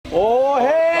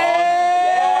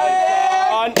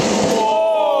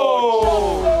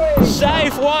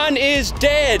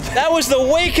said, that was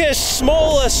the weakest,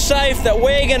 smallest safe that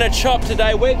we're gonna chop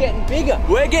today. We're getting bigger.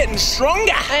 We're getting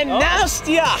stronger And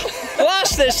nastier.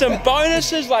 Plus, there's some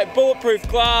bonuses like bulletproof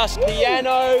glass,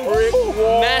 piano, brick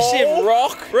wall, massive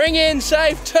rock. Bring in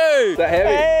safe 2. Is that heavy?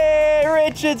 Hey,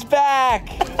 Richard's back.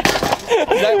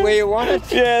 Is that where you want it?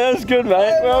 Yeah, that's good,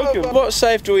 mate. Welcome. What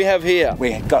safe do we have here?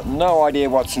 We've got no idea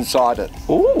what's inside it.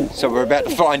 Ooh. So we're about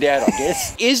to find out, I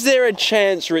guess. Is there a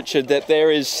chance, Richard, that there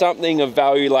is something of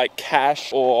value like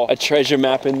cash or a treasure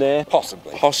map in there?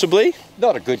 Possibly. Possibly?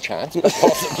 Not a good chance, but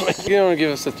possibly. You want to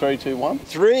give us a 3, 2, 1?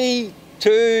 3,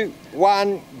 2,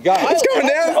 1, go. It's going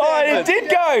down. Oh, it did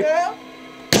go.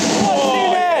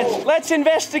 What's in it? Let's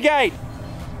investigate.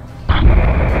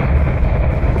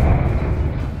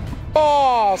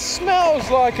 Oh, smells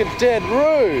like a dead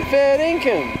roo. Fair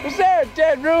dinkum. Was there a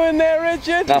dead roo in there,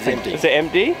 Richard? Nothing. Is it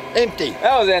empty? Empty.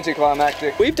 That was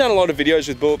anticlimactic. We've done a lot of videos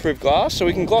with bulletproof glass, so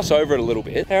we can gloss over it a little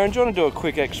bit. Aaron, do you want to do a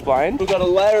quick explain? We've got a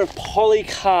layer of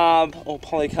polycarb or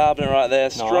polycarbonate right there,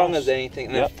 strong as anything,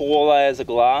 and then 4 layers of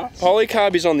glass.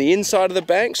 Polycarb is on the inside of the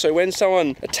bank, so when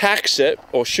someone attacks it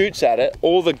or shoots at it,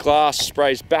 all the glass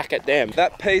sprays back at them.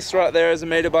 That piece right there is 1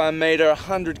 metre by 1 metre,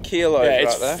 100 kilos Yeah, right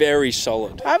it's there. very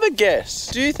solid. Have a guess.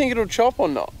 Do you think it'll chop or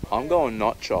not? I'm going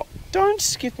not chop. Don't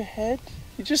skip ahead.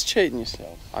 You're just cheating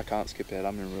yourself. I can't skip ahead,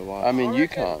 I'm in real life. I mean, you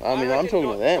can't. I mean, I'm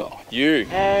talking to them. You.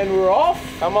 And we're off.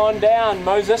 Come on down,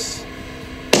 Moses.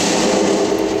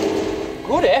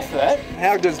 Good effort.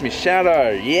 How good's me shadow?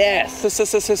 Yes.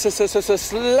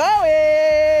 Slowy.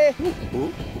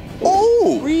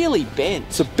 Oh, Really bent.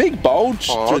 it's a big bulge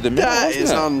through the middle. That is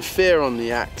isn't it? unfair on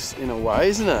the axe in a way,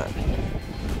 isn't it?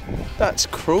 That's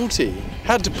cruelty.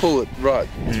 Had to pull it right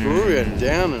through and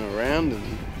down and around and...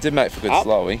 Did make for good Up.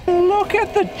 slowy. Look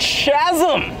at the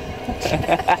chasm.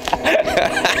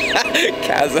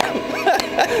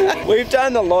 Chasm. We've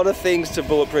done a lot of things to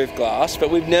bulletproof glass,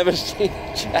 but we've never seen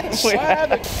a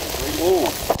chasm.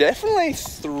 Definitely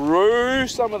through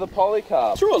some of the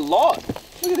polycarb. Through a lot.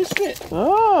 Look at this bit.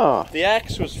 Ah, The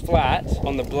axe was flat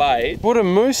on the blade. would have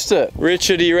moosed it.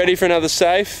 Richard, are you ready for another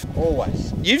safe?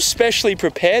 Always. You've specially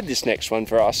prepared this next one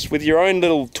for us with your own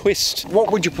little twist.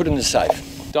 What would you put in the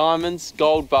safe? Diamonds,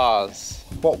 gold bars.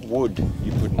 What would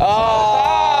you put in the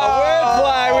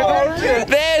Wordplay with Richard.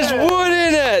 There's wood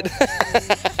in it.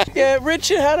 Yeah,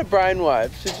 Richard had a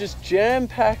brainwave to just jam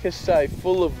pack a safe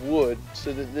full of wood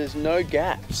so that there's no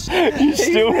gaps. You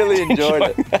still really enjoyed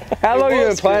it. How long have you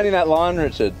been planning that line,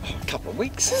 Richard? A couple of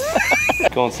weeks.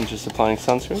 Go on, since just applying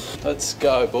sunscreen. Let's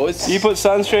go, boys. You put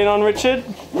sunscreen on, Richard?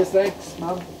 Yes, thanks,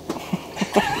 Mum.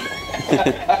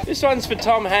 This one's for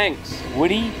Tom Hanks.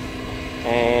 Woody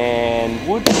and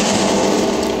wood.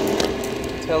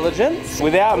 Intelligence.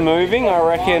 Without moving, I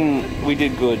reckon we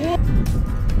did good.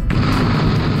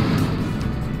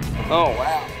 Oh,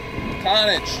 wow.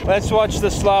 Carnage. Let's watch the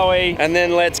slowy and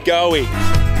then let's go-y.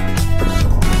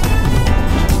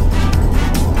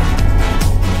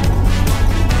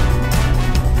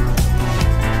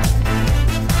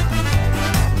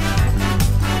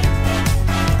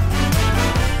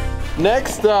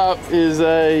 Next up is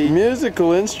a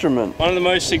musical instrument. One of the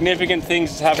most significant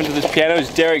things that's happened to this piano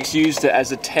is Derek's used it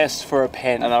as a test for a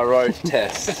pen. And I wrote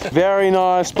test. Very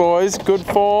nice, boys. Good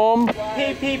form.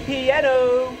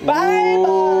 Piano.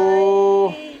 Ooh.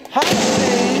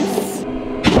 Hey.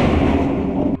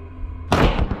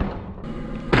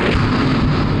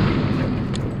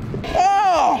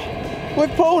 Oh! We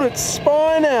pulled its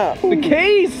spine out. The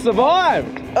keys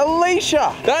survived.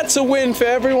 Alicia! That's a win for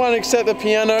everyone except the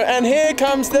piano, and here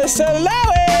comes the Salawi!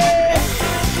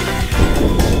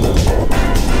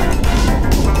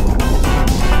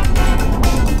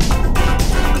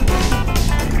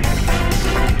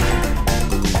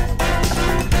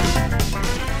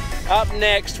 Up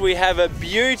next, we have a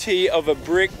beauty of a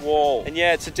brick wall. And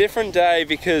yeah, it's a different day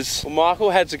because Michael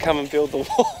had to come and build the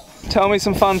wall. Tell me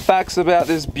some fun facts about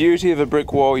this beauty of a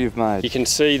brick wall you've made. You can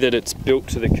see that it's built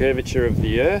to the curvature of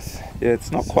the earth. Yeah,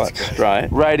 it's not quite straight.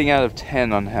 Rating out of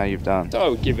 10 on how you've done. So I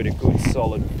would give it a good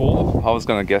solid 4. I was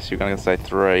going to guess you were going to say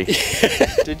 3.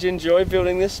 Did you enjoy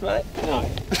building this, mate? No.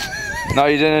 No,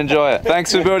 you didn't enjoy it.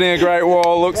 Thanks for building a great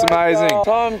wall. Looks amazing.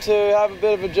 Time to have a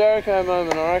bit of a Jericho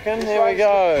moment, I reckon. Here we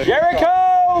go. Jericho!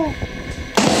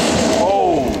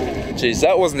 Oh, jeez,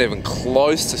 that wasn't even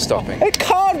close to stopping. It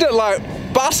carved it like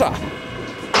butter.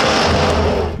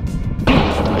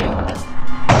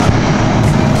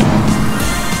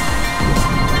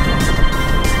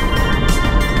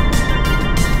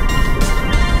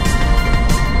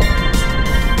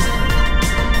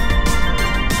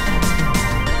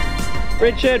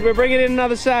 Richard, we're bringing in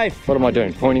another safe. What am I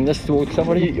doing? Pointing this towards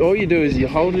somebody? All you do is you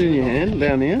hold it in your hand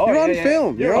down here. You're on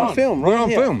film. You're on film. We're right on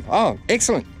here. film. Oh,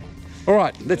 excellent. All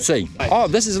right, let's see. Oh,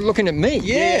 this is looking at me.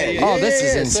 Yeah. Oh, this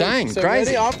is insane. So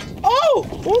Crazy. ready?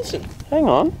 Oh, awesome. Hang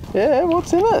on. Yeah,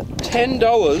 what's in it?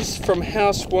 $10 from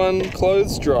House One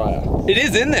clothes dryer. It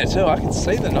is in there too. I can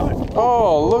see the note.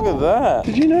 Oh, look at that.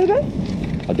 Did you know that?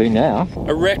 I do now.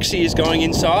 A Rexy is going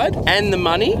inside and the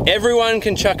money. Everyone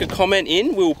can chuck a comment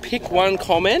in. We'll pick one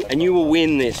comment and you will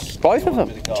win this. Both of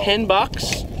them. $10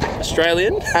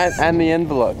 Australian. And the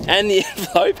envelope. And the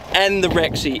envelope and the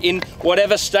Rexy in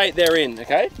whatever state they're in,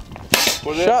 okay?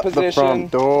 Shut the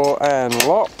front door and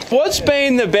lock. What's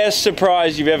been the best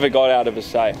surprise you've ever got out of a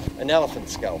safe? An elephant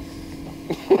skull.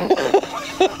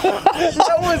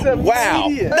 That was a Wow,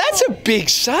 that's a big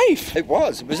safe. It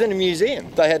was in a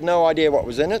museum. They had no idea what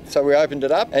was in it, so we opened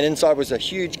it up, and inside was a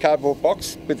huge cardboard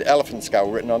box with the elephant skull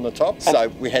written on the top, so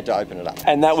we had to open it up.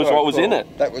 And that was what was in it.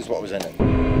 That was what was in it.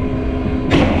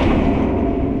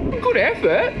 Good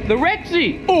effort. The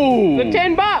Rexy. Ooh. The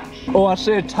 $10. Oh, I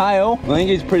see a tail. I think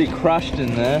he's pretty crushed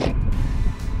in there.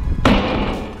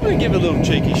 I'm gonna give a little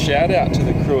cheeky shout out to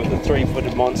the crew at the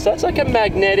 3-footed monster. It's like a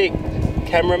magnetic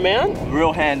camera mount.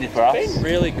 Real handy for us. Been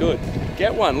really good.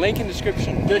 Get one, link in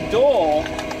description. The door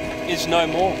is no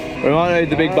more. We might need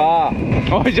the big bar.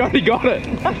 Oh, he's already got it.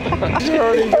 He's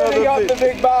already got the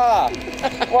big bar.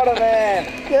 What a man.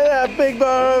 Get that big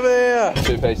bar over there.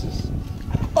 2 pieces.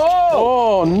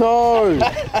 Oh no.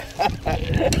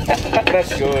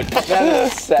 That's good. That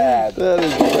is sad. That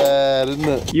is bad, isn't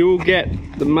it? You will get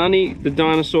the money, the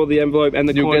dinosaur, the envelope, and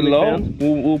the You'll coin get we low. found.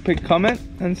 We'll pick a comment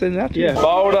and send it out to you.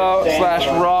 Boulder slash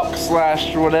rock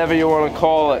slash whatever you want to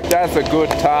call it. That's a good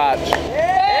touch.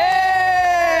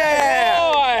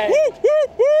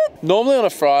 Normally on a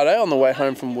Friday on the way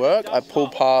home from work, I pull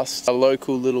past a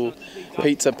local little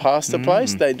pizza pasta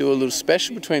place. They do a little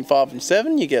special between 5 and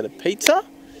 7. You get a pizza,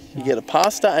 you get a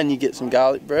pasta, and you get some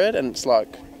garlic bread, and it's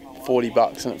like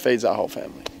 $40 and it feeds our whole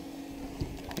family.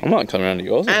 I might come around to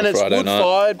yours on And a it's Friday night.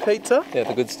 wood-fired pizza. Yeah,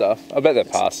 the good stuff. I bet that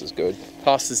pasta's good.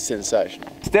 Pasta's sensational.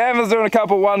 Stanford's doing a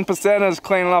couple 1%ers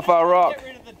cleaning off our rock.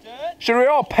 Should we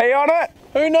all pee on it?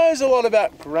 Who knows a lot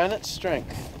about granite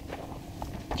strength?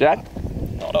 Jack?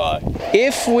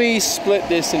 If we split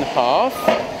this in half,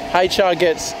 HR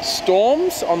gets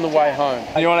storms on the way home.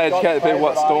 You want to educate the people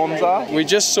what storms are? We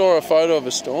just saw a photo of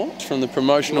a storm from the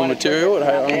promotional material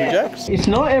at Hungry Jack's. It's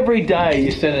not every day you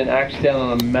send an axe down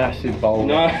on a massive boulder.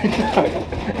 No,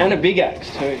 and a big axe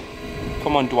too.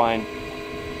 Come on, Dwayne.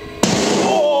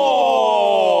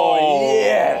 Oh,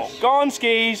 yes! Gone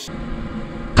skis.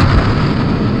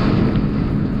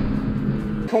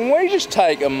 Can we just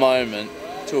take a moment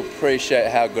to appreciate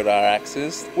how good our axe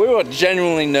is? We were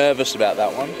genuinely nervous about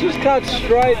that one. Just cut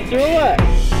straight through it.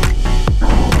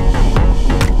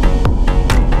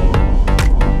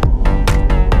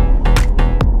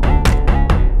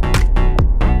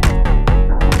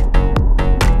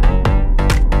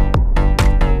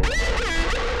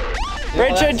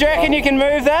 Richard, do you reckon you can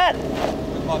move that?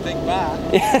 With my big bar.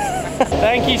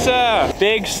 Thank you, sir.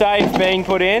 Big safe being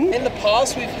put in. In the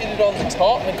past, we've hit it on the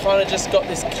top and kind of just got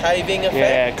this caving effect.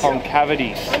 Yeah,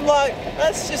 concavities. I'm like,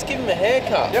 let's just give him a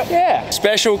haircut. Yep. Yeah.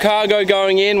 Special cargo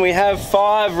going in. We have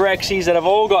 5 Rexys that have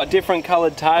all got different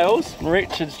coloured tails.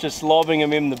 Richard's just lobbing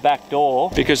them in the back door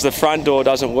because the front door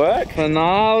doesn't work.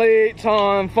 Finale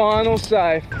time, final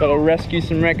safe. Gotta rescue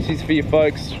some Rexys for you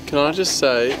folks. Can I just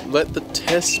say, let the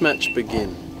test match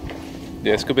begin.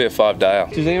 Yeah, this could be a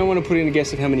 5-dayer. Does anyone want to put in a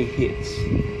guess of how many hits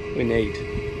we need?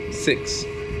 6.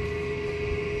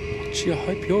 Gee, I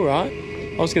hope you're right.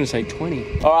 I was going to say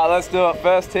 20. All right, let's do it.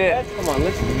 First hit. Come on,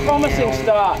 let's promising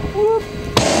start. Whoop.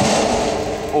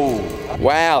 Oh,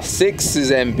 wow, 6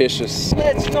 is ambitious.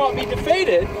 Let's not be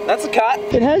defeated. That's a cut.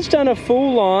 It has done a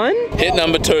full line. Hit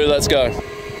number 2, let's go.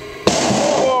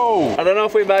 Whoa! I don't know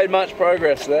if we made much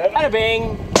progress there. Bada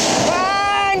bing.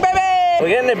 Bang, baby! We're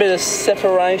getting a bit of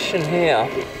separation here.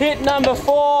 Hit number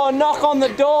 4, knock on the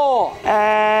door.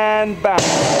 And bang.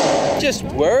 Just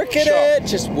work at it,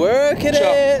 just work at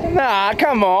it. Nah,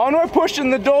 come on, we're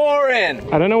pushing the door in.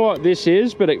 I don't know what this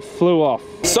is, but it flew off.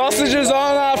 Sausage is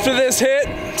on after this hit.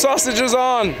 Sausage is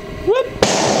on. Whoop.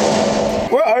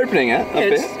 We're opening it a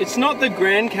bit. It's not the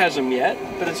grand chasm yet,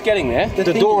 but it's getting there.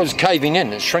 The door is caving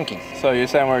in, it's shrinking. So you're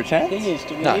saying we're a chance? thing is,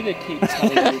 do we No. need to keep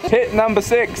telling you? Hit number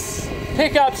 6.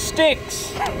 Pick up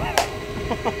sticks. Hit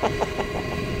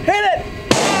it!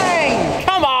 Bang!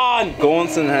 Come on.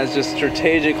 Gaunson has just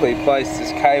strategically placed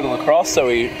his cable across so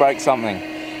he breaks something.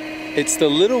 It's the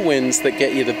little wins that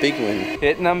get you the big win.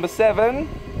 Hit number 7.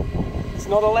 It's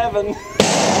not 11.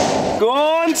 Go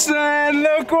on, son.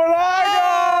 Look what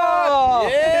I got.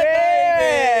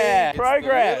 Yeah, baby.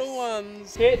 Progress. It's the little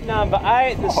ones. Hit number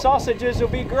 8. The sausages will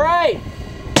be great.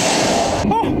 Get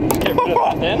rid of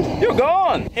that then. You're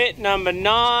gone. Hit number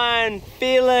 9.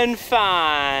 Feeling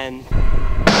fine.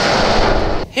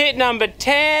 Hit number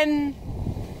 10.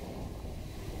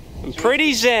 I'm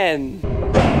pretty zen.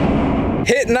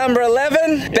 Hit number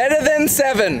 11. Better than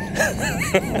 7.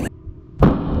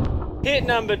 Hit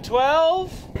number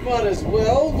 12. Might as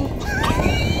well.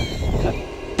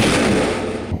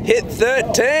 Hit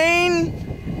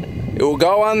 13. It will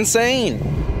go unseen.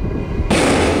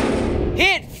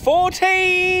 Hit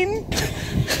 14.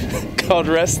 God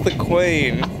rest the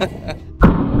Queen.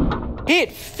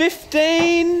 Hit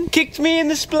 15. Kicked me in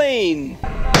the spleen.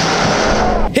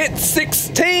 Hit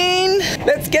 16.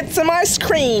 Let's get some ice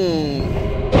cream.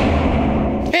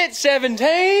 Hit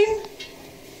 17.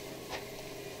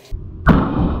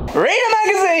 Read a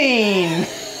magazine.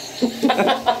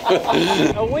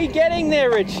 Are we getting there,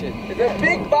 Richard? It's a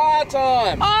big bar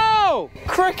time. Oh!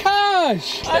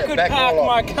 Crackage! I could back park all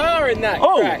my car in that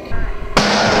crack.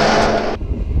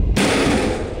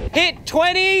 Hit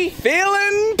 20.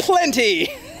 Feeling plenty.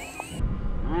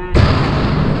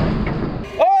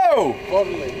 Oh!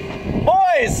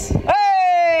 Boys!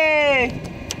 Hey!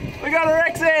 We got a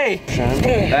Rexy!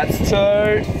 That's 2.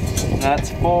 That's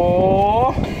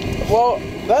 4. Well,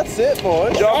 that's it,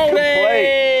 boys. Job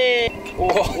Holy! complete.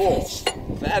 Oh,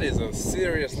 that is a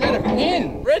serious one.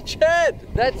 In. Richard!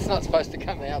 That's not supposed to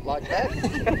come out like that.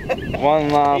 One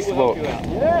last look.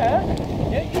 Yeah.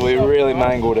 We really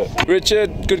mangled it.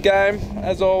 Richard, good game,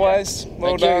 as always.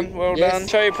 Well Thank done, you. well Yes. done.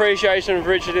 Show your appreciation of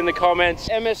Richard in the comments.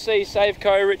 MSC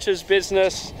Safeco, Richard's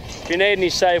business. If you need any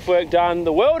safe work done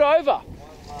the world over,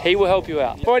 he will help you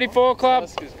out. 44 Club.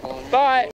 Bye.